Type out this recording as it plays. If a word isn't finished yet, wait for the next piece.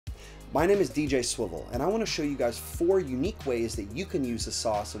My name is DJ Swivel, and I want to show you guys 4 unique ways that you can use the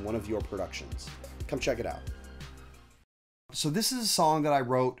sauce in one of your productions. Come check it out. So this is a song that I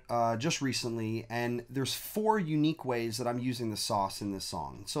wrote just recently, and there's 4 unique ways that I'm using the sauce in this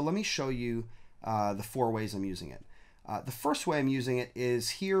song. So let me show you the 4 ways I'm using it. The first way I'm using it is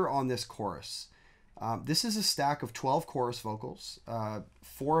here on this chorus. This is a stack of 12 chorus vocals.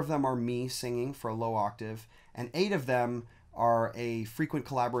 4 of them are me singing for a low octave, and 8 of them are a frequent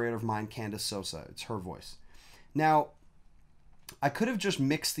collaborator of mine, Candace Sosa. It's her voice. Now, I could have just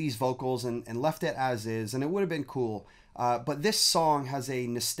mixed these vocals and left it as is, and it would have been cool. But this song has a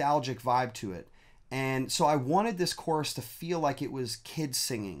nostalgic vibe to it. And so I wanted this chorus to feel like it was kids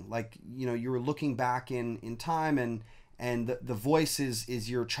singing, like, you know, you were looking back in time, and the voice is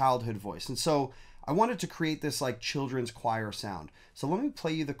your childhood voice. And so I wanted to create this like children's choir sound. So let me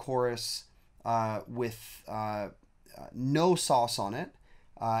play you the chorus with no sauce on it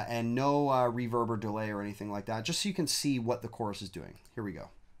and no reverb or delay or anything like that, just so you can see what the chorus is doing. Here we go.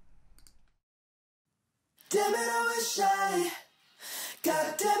 Damn it, I wish I,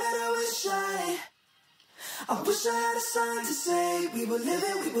 God damn it, I wish I had a sign to say we were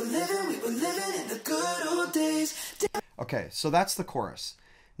living in the good old days. Okay, so that's the chorus.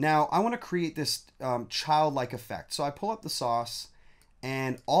 Now I want to create this childlike effect. So I pull up the sauce,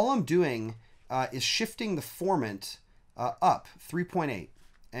 and all I'm doing is shifting the formant up 3.8.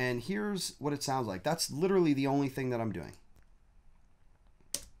 And here's what it sounds like. That's literally the only thing that I'm doing.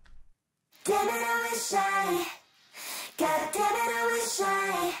 Damn it, I wish I, God damn it, I wish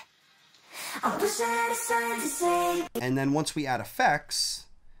I had a sign to say. And then once we add effects,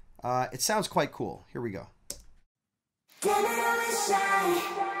 it sounds quite cool. Here we go. Damn it, I wish I,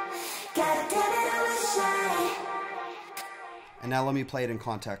 God damn it, I wish I. And now let me play it in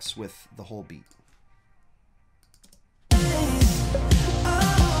context with the whole beat.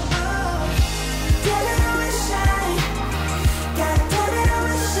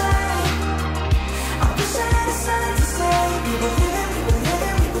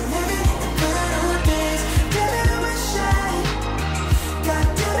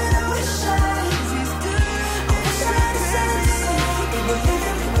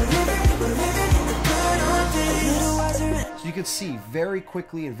 You can see very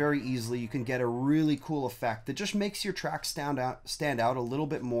quickly and very easily you can get a really cool effect that just makes your track stand out a little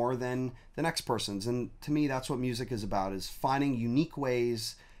bit more than the next person's. And to me, that's what music is about, is finding unique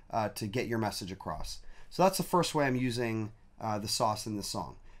ways to get your message across. So that's the first way I'm using the sauce in this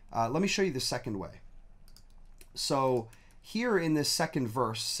song. Let me show you the second way. So here in this second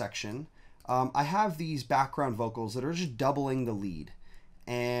verse section, I have these background vocals that are just doubling the lead.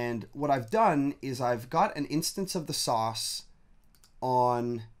 And what I've done is I've got an instance of the sauce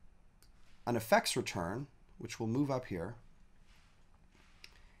on an effects return, which will move up here.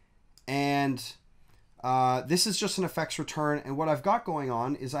 And this is just an effects return. And what I've got going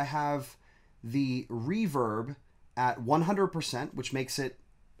on is I have the reverb at 100%, which makes it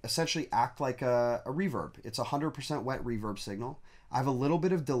essentially act like a reverb. It's a 100% wet reverb signal. I have a little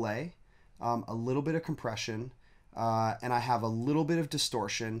bit of delay, a little bit of compression, and I have a little bit of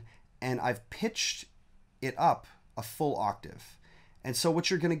distortion, and I've pitched it up a full octave. And so what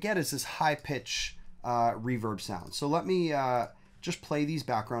you're going to get is this high pitch reverb sound. So let me just play these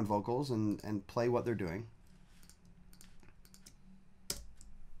background vocals and play what they're doing.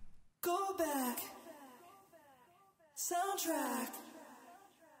 Go back, soundtrack,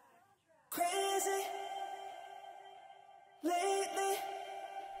 crazy, lately.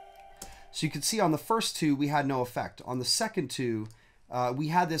 So you can see on the first 2, we had no effect. On the second 2, we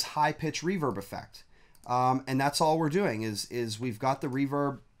had this high pitch reverb effect. And that's all we're doing is we've got the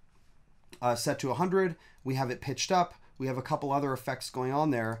reverb set to 100. We have it pitched up. We have a couple other effects going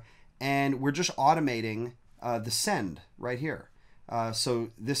on there. And we're just automating the send right here.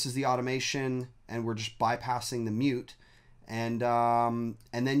 So this is the automation, and we're just bypassing the mute. And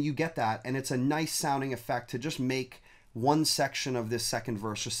then you get that. And it's a nice sounding effect to just make one section of this second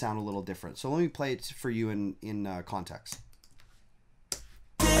verse just sound a little different. So let me play it for you in context.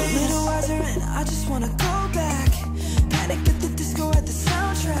 A little wiser and I just wanna go back. Panic at the disco at the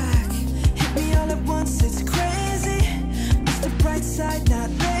soundtrack. Hit me all at once, it's crazy. Mr. Brightside, not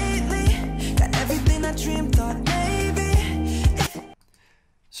lately. Got everything I dreamed, thought maybe.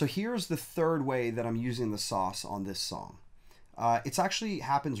 So here's the third way that I'm using the sauce on this song. It's actually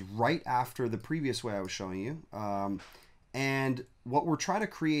happens right after the previous way I was showing you. And what we're trying to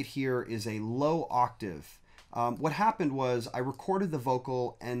create here is a low octave. What happened was I recorded the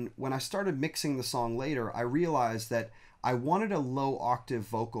vocal, and when I started mixing the song later, I realized that I wanted a low octave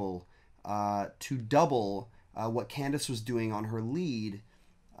vocal to double what Candace was doing on her lead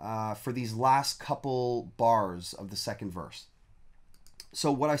for these last couple bars of the second verse.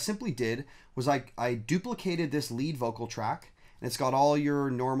 So what I simply did was I duplicated this lead vocal track, and it's got all your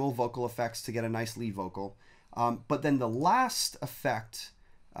normal vocal effects to get a nice lead vocal. But then the last effect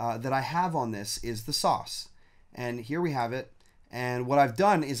that I have on this is the sauce. And here we have it. And what I've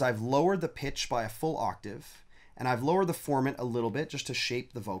done is I've lowered the pitch by a full octave, and I've lowered the formant a little bit just to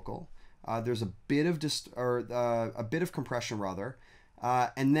shape the vocal. There's a bit of compression rather.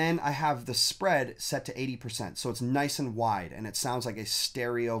 And then I have the spread set to 80%. So it's nice and wide, and it sounds like a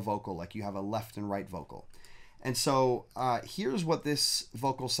stereo vocal, like you have a left and right vocal. And so here's what this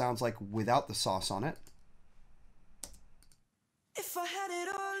vocal sounds like without the sauce on it. If I had it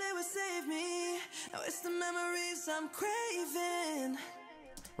all, it would save me. Now it's the memories I'm craving.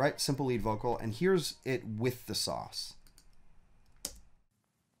 Right, simple lead vocal, and here's it with the sauce.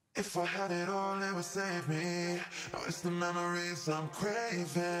 If I had it all, it would save me. Now it's the memories I'm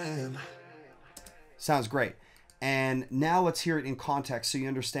craving. Sounds great. And now let's hear it in context so you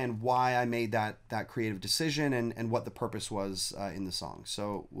understand why I made that creative decision and what the purpose was in the song.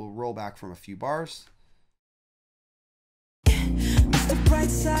 So we'll roll back from a few bars. The bright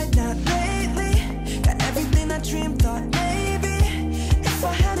side, not lately. Got everything I dreamed, thought maybe. If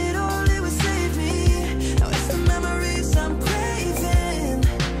I had it all, it would save me. Now it's the memories I'm craving.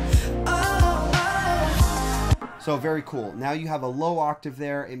 So very cool. Now you have a low octave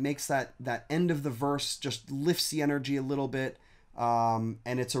there. It makes that end of the verse, just lifts the energy a little bit. And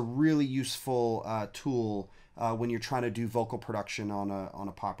it's a really useful tool when you're trying to do vocal production on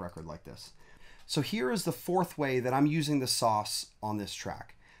a pop record like this. So here is the fourth way that I'm using the sauce on this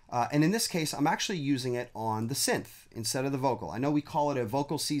track. And in this case, I'm actually using it on the synth instead of the vocal. I know we call it a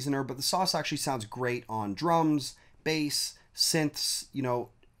vocal seasoner, but the sauce actually sounds great on drums, bass, synths. You know,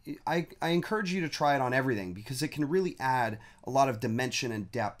 I encourage you to try it on everything because it can really add a lot of dimension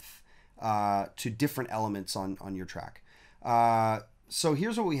and depth to different elements on your track. So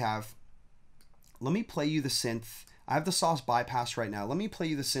here's what we have. Let me play you the synth. I have the sauce bypassed right now. Let me play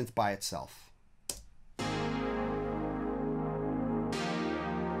you the synth by itself.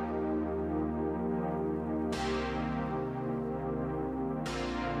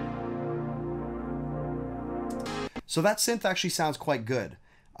 So that synth actually sounds quite good,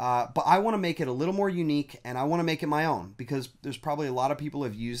 but I want to make it a little more unique, and I want to make it my own because there's probably a lot of people who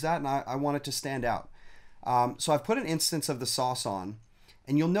have used that, and I want it to stand out. So I've put an instance of the sauce on,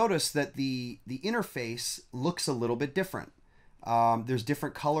 and you'll notice that the interface looks a little bit different. There's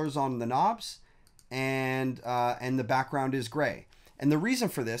different colors on the knobs, and the background is gray. And the reason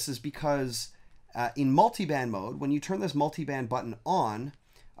for this is because in multiband mode, when you turn this multiband button on,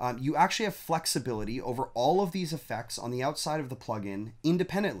 you actually have flexibility over all of these effects on the outside of the plugin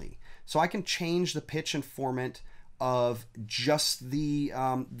independently. So I can change the pitch and formant of just the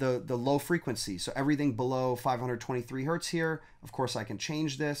low frequency. So everything below 523 hertz here, of course, I can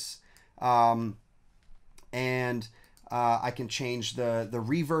change this. And I can change the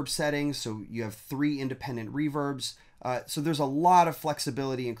reverb settings. So you have 3 independent reverbs. So there's a lot of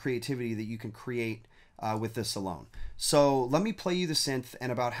flexibility and creativity that you can create with this alone. So let me play you the synth,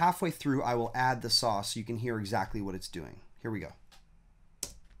 and about halfway through I will add the sauce so you can hear exactly what it's doing. Here we go.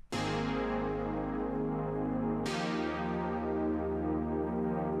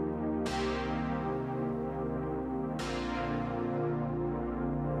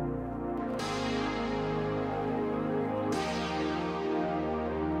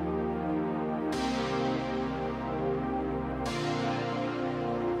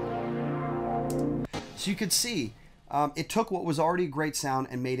 So you could see it took what was already a great sound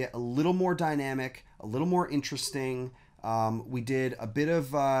and made it a little more dynamic, a little more interesting. We did a bit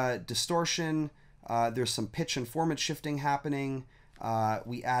of distortion. There's some pitch and formant shifting happening.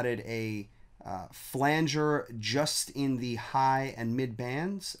 We added a flanger just in the high and mid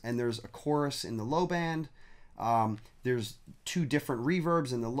bands, and there's a chorus in the low band. There's 2 different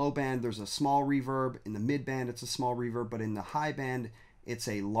reverbs. In the low band, there's a small reverb. In the mid band, it's a small reverb, but in the high band, it's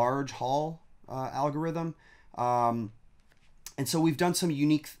a large hall algorithm. And so we've done some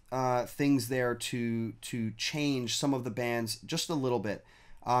unique things there to change some of the bands just a little bit.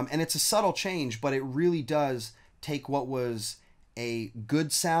 And it's a subtle change, but it really does take what was a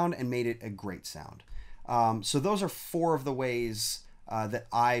good sound and made it a great sound. So those are 4 of the ways that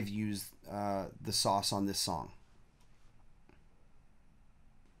I've used the sauce on this song.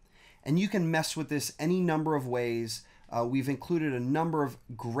 And you can mess with this any number of ways. We've included a number of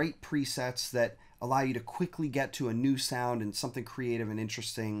great presets that allow you to quickly get to a new sound and something creative and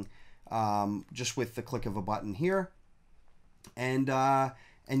interesting just with the click of a button here. And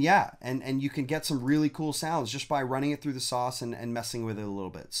yeah, and you can get some really cool sounds just by running it through the sauce and messing with it a little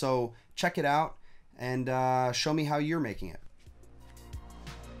bit. So check it out and show me how you're making it.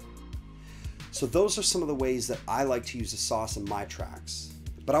 So those are some of the ways that I like to use the sauce in my tracks.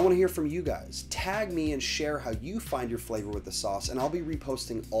 But I want to hear from you guys. Tag me and share how you find your flavor with the sauce, and I'll be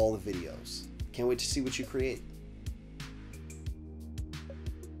reposting all the videos. Can't wait to see what you create.